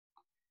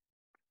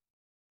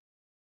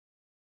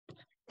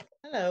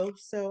Hello.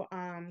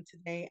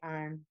 Today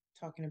I'm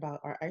talking about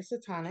our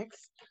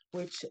isotonics,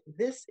 which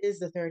this is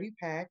the 30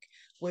 pack,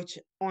 which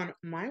on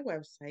my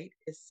website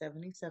is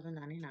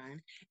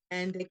 77.99,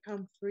 and they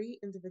come three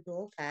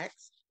individual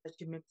packs that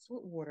you mix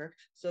with water.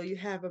 So you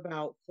have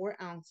about 4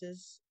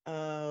 ounces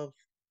of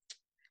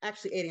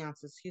actually 80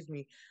 ounces, excuse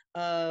me,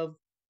 of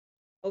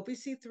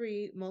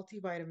OPC3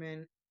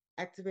 multivitamin,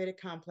 activated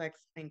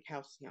complex, and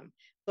calcium.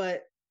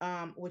 But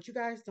what you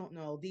guys don't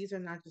know, these are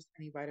not just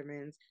any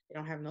vitamins. They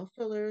don't have no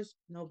fillers,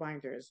 no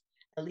binders.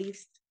 At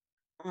least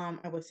I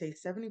would say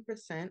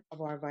 70% of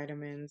our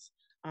vitamins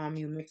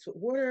you mix with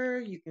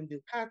water, you can do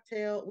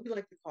cocktail. We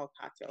like to call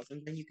cocktails,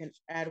 and then you can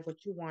add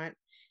what you want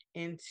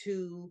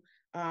into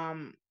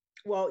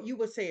well, you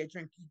would say a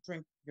drink, you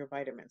drink your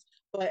vitamins.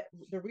 But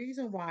the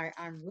reason why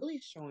I'm really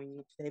showing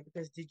you today,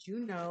 because did you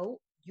know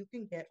you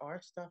can get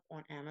our stuff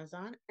on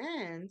Amazon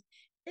and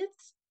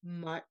it's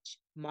much,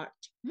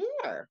 much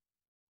more.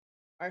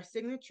 Our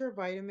signature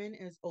vitamin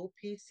is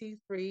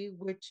OPC3,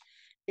 which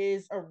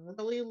is a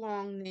really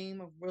long name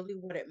of really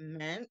what it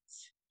meant.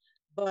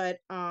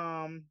 But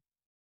well,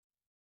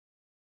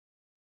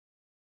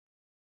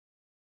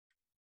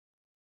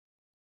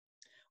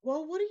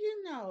 what do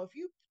you know? If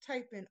you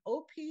type in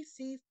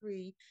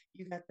OPC3,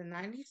 you got the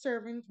 90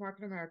 servings,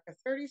 Market America,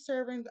 30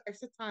 servings,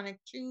 isotonic,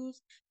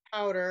 choose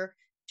powder,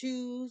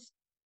 choose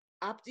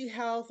Opti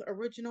Health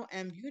Original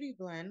and Beauty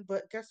Blend.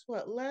 But guess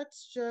what?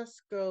 Let's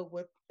just go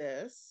with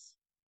this.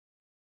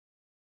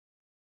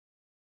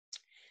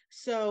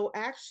 So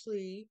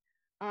actually,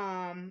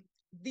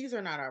 these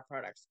are not our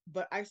products,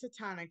 but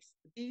isotonics,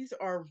 these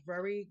are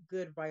very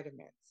good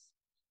vitamins.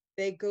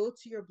 They go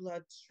to your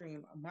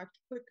bloodstream much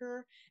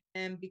quicker.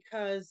 And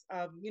because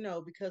we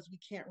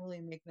can't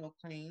really make no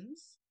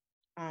claims,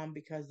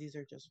 because these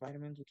are just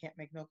vitamins, we can't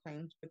make no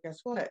claims. But guess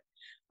what?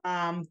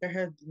 There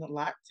have been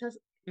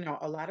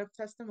a lot of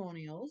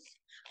testimonials.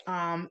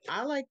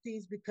 I like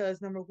these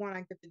because number one,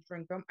 I get to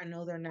drink them. I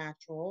know they're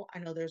natural. I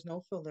know there's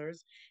no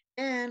fillers,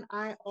 and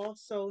I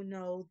also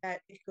know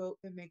that it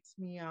makes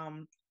me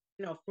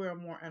feel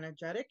more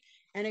energetic,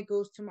 and it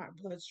goes to my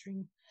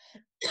bloodstream,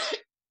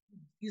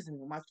 excuse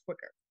me, much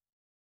quicker.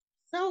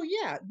 So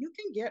yeah, you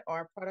can get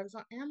our products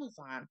on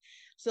Amazon.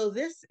 So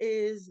this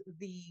is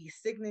the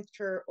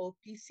signature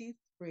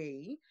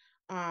OPC3.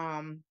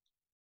 Um,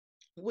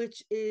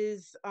 which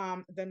is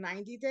the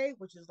 90 day,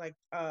 which is like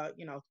 3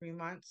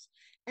 months,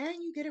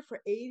 and you get it for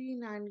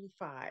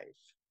 80.95.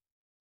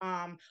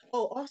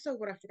 Oh, also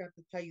what I forgot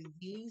to tell you,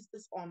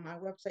 this on my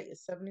website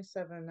is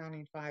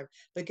 77.95.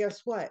 But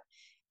guess what?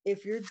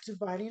 If you're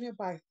dividing it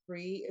by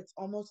three, it's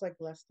almost like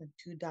less than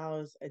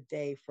 $2 a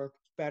day for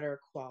better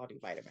quality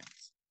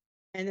vitamins.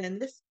 And then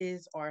this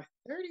is our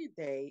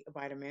 30-day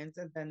vitamins.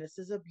 And then this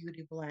is a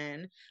beauty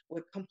blend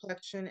with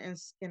complexion and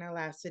skin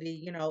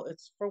elasticity.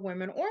 It's for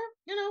women or,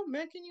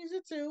 men can use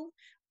it too.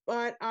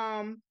 But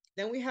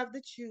then we have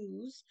the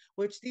chews,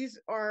 which these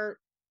are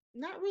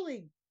not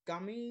really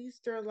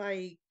gummies. They're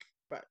like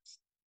but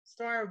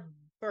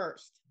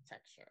starburst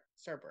texture.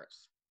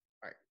 Starburst.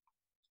 All right.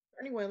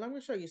 Anyway, let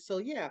me show you. So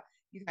yeah,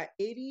 you got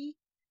 80,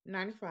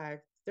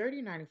 95,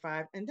 30,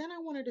 95. And then I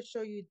wanted to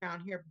show you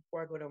down here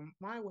before I go to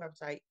my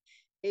website,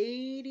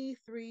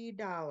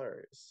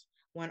 $83.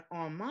 When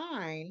on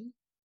my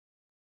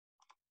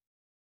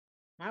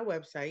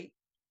website,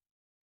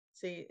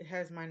 see it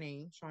has my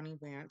name, Shawnee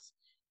Vance,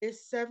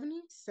 is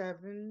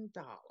 $77.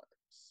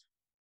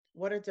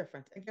 What a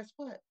difference. And guess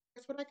what?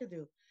 Guess what I could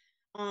do?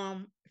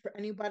 For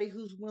anybody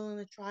who's willing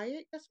to try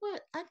it, guess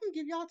what? I can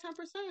give y'all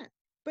 10%.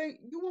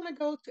 But you want to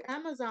go to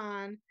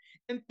Amazon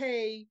and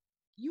pay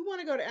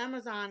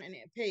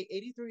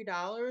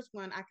 $83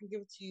 when I can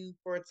give it to you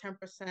for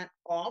 10%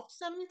 off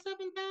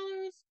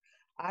 $77?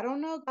 I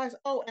don't know, guys.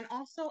 Oh, and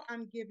also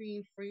I'm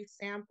giving free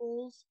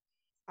samples.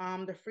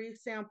 The free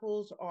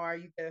samples are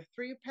you get a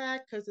 3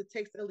 pack because it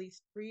takes at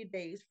least 3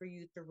 days for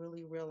you to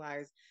really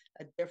realize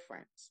a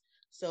difference.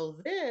 So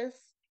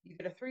this, you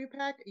get a 3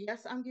 pack.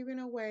 Yes, I'm giving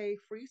away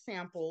free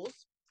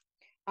samples.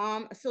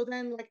 So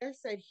then, like I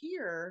said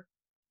here,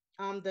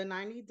 the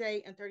 90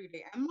 day and 30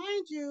 day, and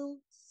mind you,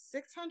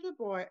 600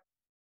 boy,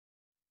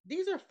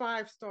 these are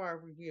 5-star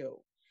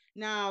review.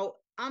 Now,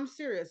 I'm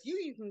serious.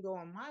 You can go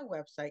on my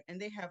website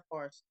and they have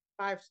our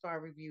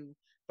 5-star review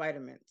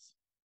vitamins.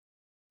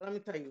 Let me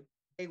tell you,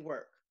 they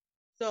work.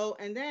 So,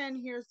 and then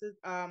here's the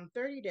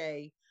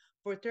 30-day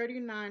for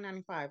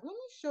 39.95. Let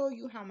me show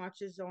you how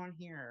much is on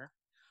here.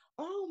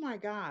 Oh my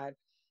God.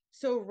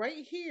 So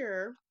right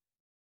here,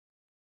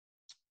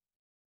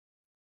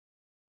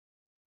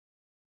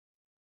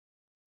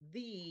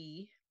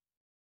 the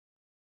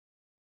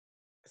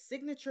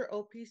signature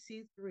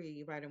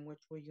OPC3 vitamin,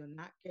 which will you'll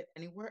not get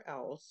anywhere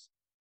else.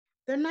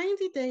 The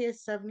 90 day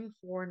is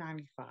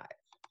 74.95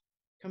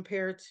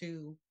 compared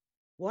to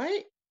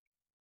what?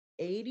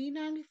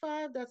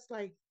 80.95. That's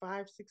like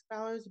 $5,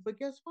 $6. But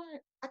guess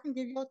what? I can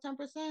give you all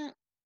 10%.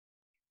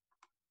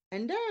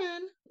 And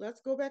then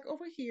let's go back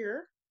over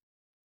here.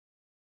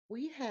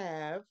 We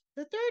have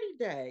the 30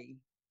 day.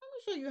 Let me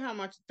show you how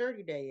much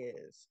 30 day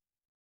is.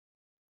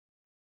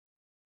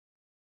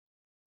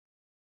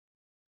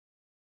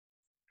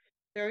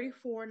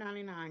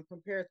 $34.99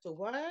 compared to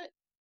what?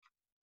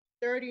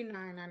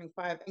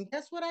 $39.95. And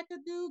guess what I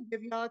could do?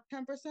 Give y'all a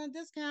 10%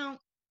 discount.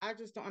 I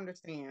just don't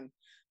understand.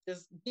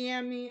 Just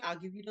DM me. I'll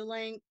give you the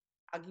link.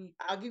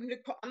 I'll give you the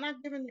code. I'm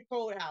not giving the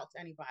code out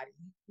to anybody.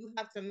 You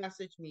have to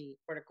message me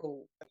for the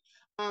code.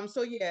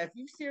 So yeah, if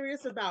you're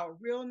serious about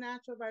real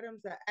natural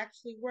vitamins that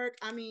actually work,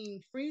 I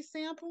mean free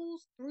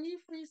samples, 3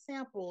 free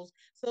samples.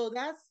 So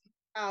that's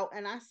out.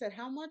 And I said,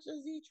 how much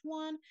is each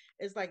one?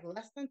 It's like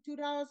less than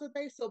 $2 a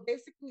day. So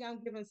basically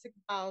I'm giving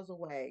 $6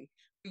 away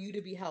for you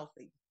to be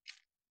healthy.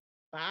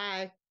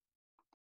 Bye.